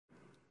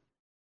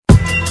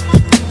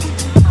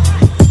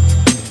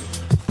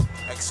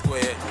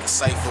Squared,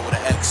 CXPHER with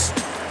an X,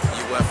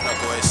 UF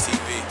Knuckleheads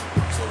TV.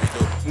 That's what we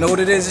do. Know what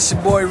it is, it's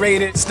your boy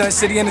Rated. Stunt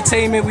City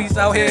Entertainment, we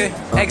out here,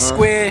 X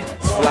Squared.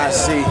 Fly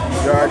C, you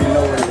already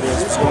know what it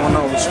is. What's going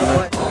on with you,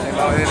 man? I'm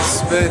out here to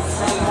spit.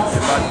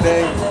 Get my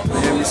thing. You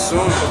hear me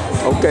soon.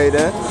 Okay,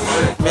 then.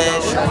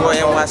 Man, it's your boy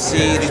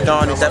NYC. He's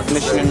doing the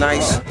definition of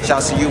nice.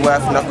 Shouts to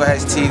UF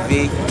Knuckleheads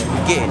TV.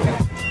 Getting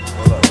it.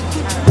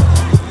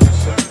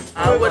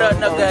 What up,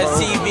 Knuckleheads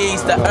TV?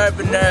 It's the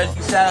Urban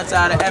Nerds. Shout out to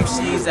all the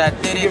MCs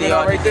that did it. They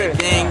all did their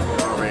thing.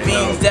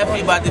 Beans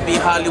definitely about to be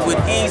Hollywood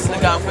East.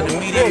 Look out for the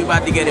media. We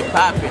about to get it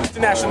popping.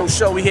 International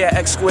show. We here at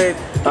X Squared.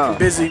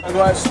 Busy.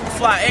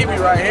 Fly Amy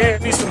right here.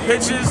 Need some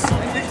pictures.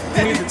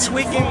 You need the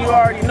tweaking. You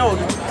already know.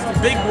 It's the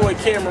big boy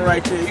camera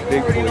right there.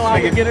 You already know how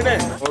to get it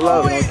in.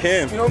 Love on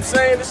cam. You know what I'm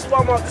saying? This is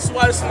why this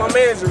is my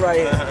manager right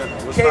here.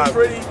 K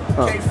Pretty,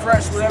 K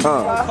Fresh, whatever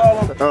you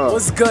want to call him.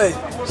 What's good?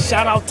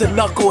 Shout out to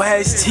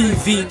Knuckleheads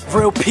TV,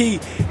 Real P,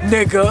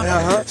 nigga.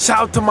 Shout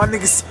out to my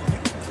niggas.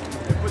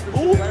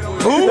 Who?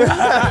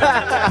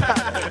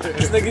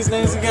 This nigga's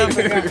names again.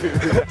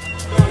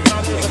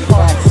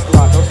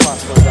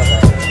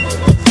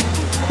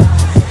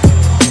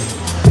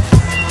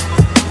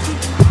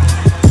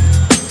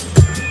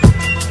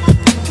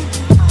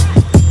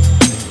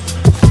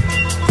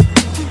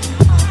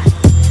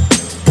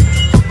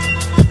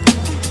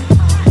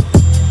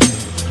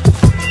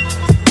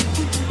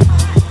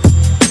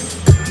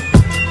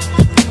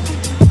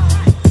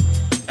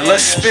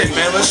 Let's spit,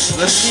 man. Let's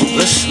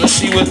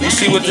see what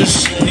these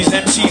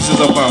MCs is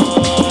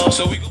about.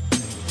 So we go.